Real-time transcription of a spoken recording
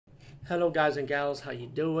Hello, guys and gals. How you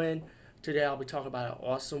doing? Today, I'll be talking about an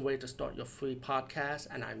awesome way to start your free podcast,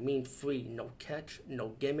 and I mean free. No catch, no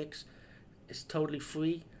gimmicks. It's totally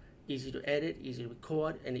free, easy to edit, easy to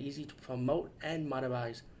record, and easy to promote and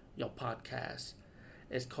monetize your podcast.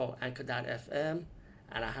 It's called Anchor.fm,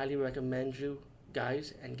 and I highly recommend you,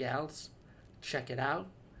 guys and gals, check it out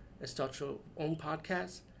and start your own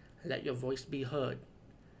podcast and let your voice be heard.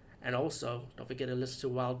 And also, don't forget to listen to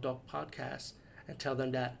Wild Dog Podcast and tell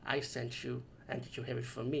them that I sent you and that you hear it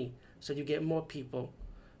from me. So you get more people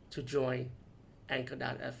to join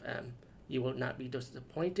Anchor.fm. You will not be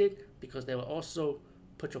disappointed because they will also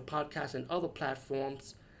put your podcast in other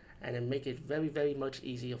platforms and then make it very, very much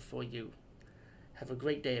easier for you. Have a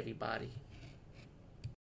great day, everybody.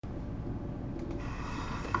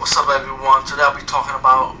 What's up, everyone? Today I'll be talking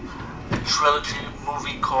about a trilogy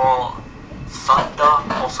movie called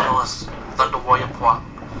Thunder, also known as Thunder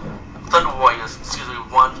Warriors, excuse me,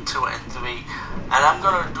 1, 2, and 3. And I'm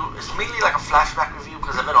gonna do, it's mainly like a flashback review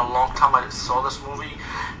because it's been a long time I saw this movie.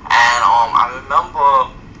 And I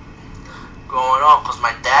remember growing up because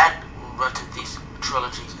my dad rented these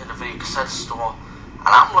trilogies in the video cassette store.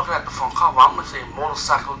 And I'm looking at the front cover, I'm gonna say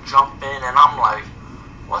motorcycle jumping, and I'm like,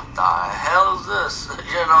 what the hell is this?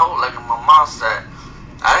 You know, like my mom said,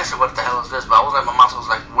 I didn't say what the hell is this, but I was like, my mom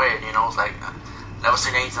was like, weird, you know, it was like, never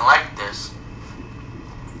seen anything like this.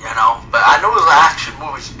 You know, but I knew it was an action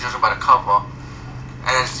movie judging by the cover. And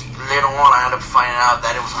then later on, I ended up finding out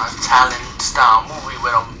that it was an Italian-style movie with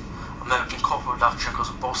an American co-production because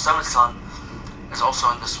Bo Simonson is also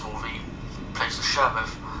in this movie, plays the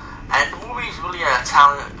sheriff. And the movie is really an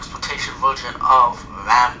Italian exploitation version of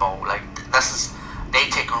Rambo. Like, they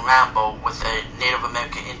take on Rambo with a Native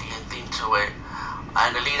American Indian theme to it. And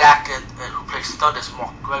the lead actor who plays Thunder is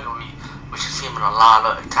Mark Gregory, which is him in a lot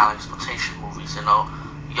of Italian exploitation movies, you know.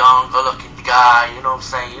 Young, good-looking guy, you know what I'm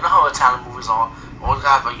saying? You know how Italian movies are. Always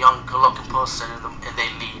have a young, good-looking person in their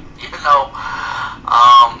lead, you know?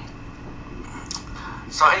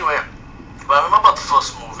 So anyway, but I remember the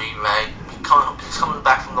first movie, right? He's coming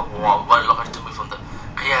back from the war, what it looked like to me from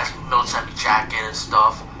he has military jacket and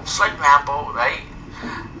stuff. Just like Rambo, right?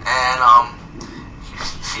 And he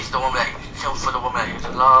sees the woman he kills for the woman that he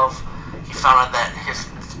loves. He found out that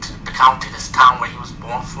the county, this town where he was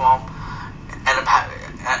born from, and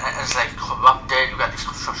it's like corrupted. You got these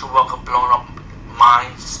construction workers blowing up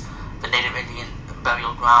mines, the Native Indian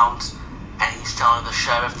burial grounds, and he's telling the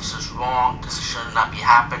sheriff this is wrong, this should not be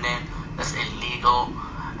happening, that's illegal.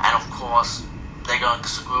 And of course, they're going to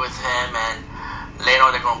disagree with him, and later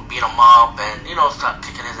on they're going to beat him up and, you know, start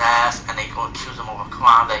kicking his ass, and they're going to accuse him of a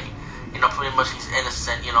crime that you know, pretty much he's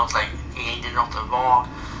innocent, you know, it's like he ain't did nothing wrong.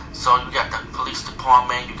 So you got the police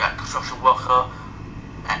department, you got construction worker,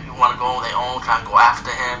 and you want to go on their own, try and go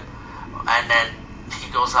after him, and then he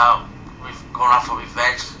goes out, going out for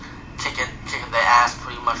revenge, kicking their ass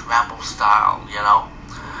pretty much Rambo style, you know.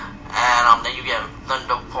 And then you get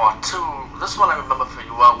Thunder Part 2. This one I remember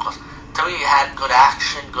pretty well because to me it had good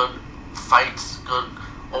action, good fights, good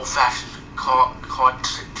old-fashioned car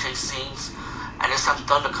chase scenes. And this time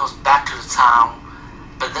Thunder comes back to the town,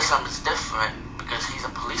 but this time it's different because he's a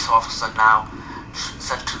police officer now,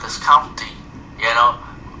 sent to this county, you know.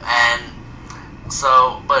 And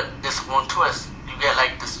so, but there's one twist. You get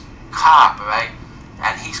like this cop, right?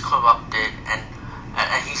 And he's corrupted, and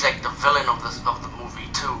he's like the villain of the movie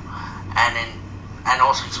too. And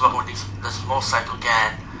also he's working with this motorcycle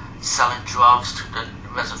gang, selling drugs to the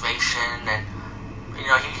reservation, and you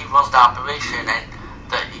know he runs the operation, and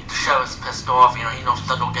the sheriff's pissed off. You know, he knows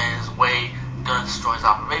Thunder will get in his way, gonna destroy his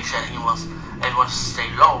operation. And he wants everyone to stay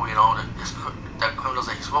low. You know, the criminals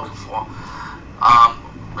that he's working for.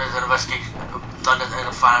 There's an investigation. Thunder's in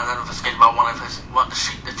a final investigation about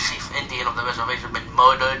the chief Indian of the reservation been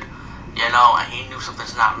murdered. You know, and he knew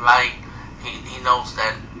something's not right. He knows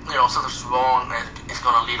that, you know, something's wrong, and it's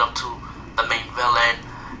gonna lead up to the main villain.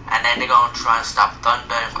 And then they're gonna try and stop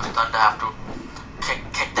Thunder, because Thunder have to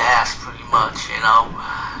kick the ass pretty much, you know.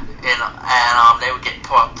 And they would get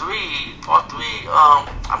Part 3. I'm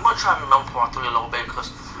gonna try and remember Part 3 a little bit because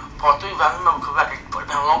Part 3, if I remember correctly, it's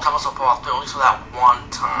been a long time I saw Part 3, only saw that one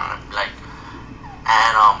time, like.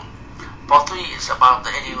 And Part 3 is about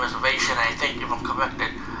the Indian reservation, and I think if I'm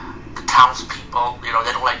corrected, the townspeople, you know,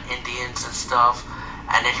 they don't like Indians and stuff,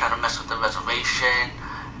 and they're trying to mess with the reservation.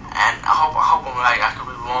 And I hope I'm right. I could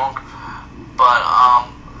be wrong, but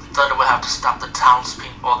Thunder will have to stop the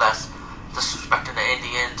townspeople that's disrespecting the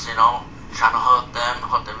Indians, you know, trying to hurt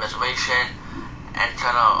the reservation, and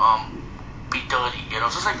trying to be dirty, you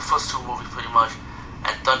know, just like the first two movies pretty much.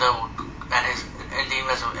 And Thunder and his Indian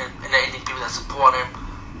people that support him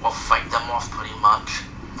will fight them off pretty much.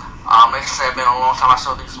 like I said, it's been a long time I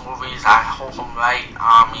saw these movies. I hope I'm right.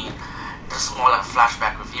 I mean, this is more like a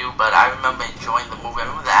flashback review, but I remember enjoying the movie. I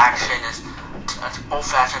remember the action is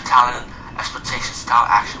old-fashioned Italian exploitation style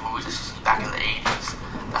action movies that you see back in the 80s.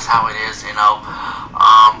 That's how it is, you know.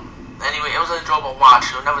 Anyway, it was an enjoyable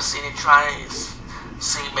watch. You'll never seen it, try it.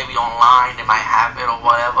 See it maybe online, they might have it or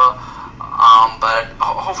whatever. But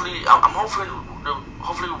hopefully, I'm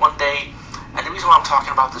hopefully one day, and the reason why I'm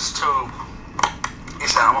talking about this too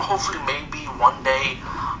is that I'm hopefully maybe one day,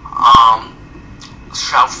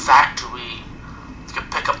 Shout Factory can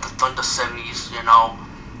pick up the Thunder series, you know,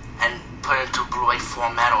 and put it into Blu-ray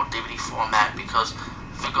format or DVD format, because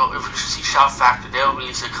if you see Shout Factory, they'll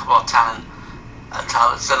release a couple of Italian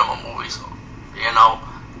cinema movies, you know,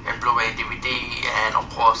 in Blu-ray and DVD, and of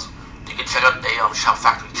course you can check out the Shout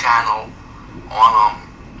Factory channel on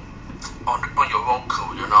your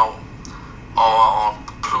Roku, you know, or on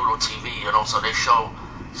Pluto TV, you know. So they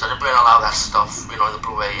bring a lot of that stuff, you know, in the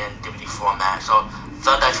Blu-ray and DVD format. So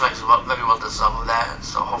Thunder is very well deserved of that.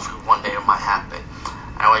 So hopefully one day it might happen.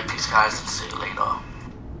 Anyway, peace guys, and see you later.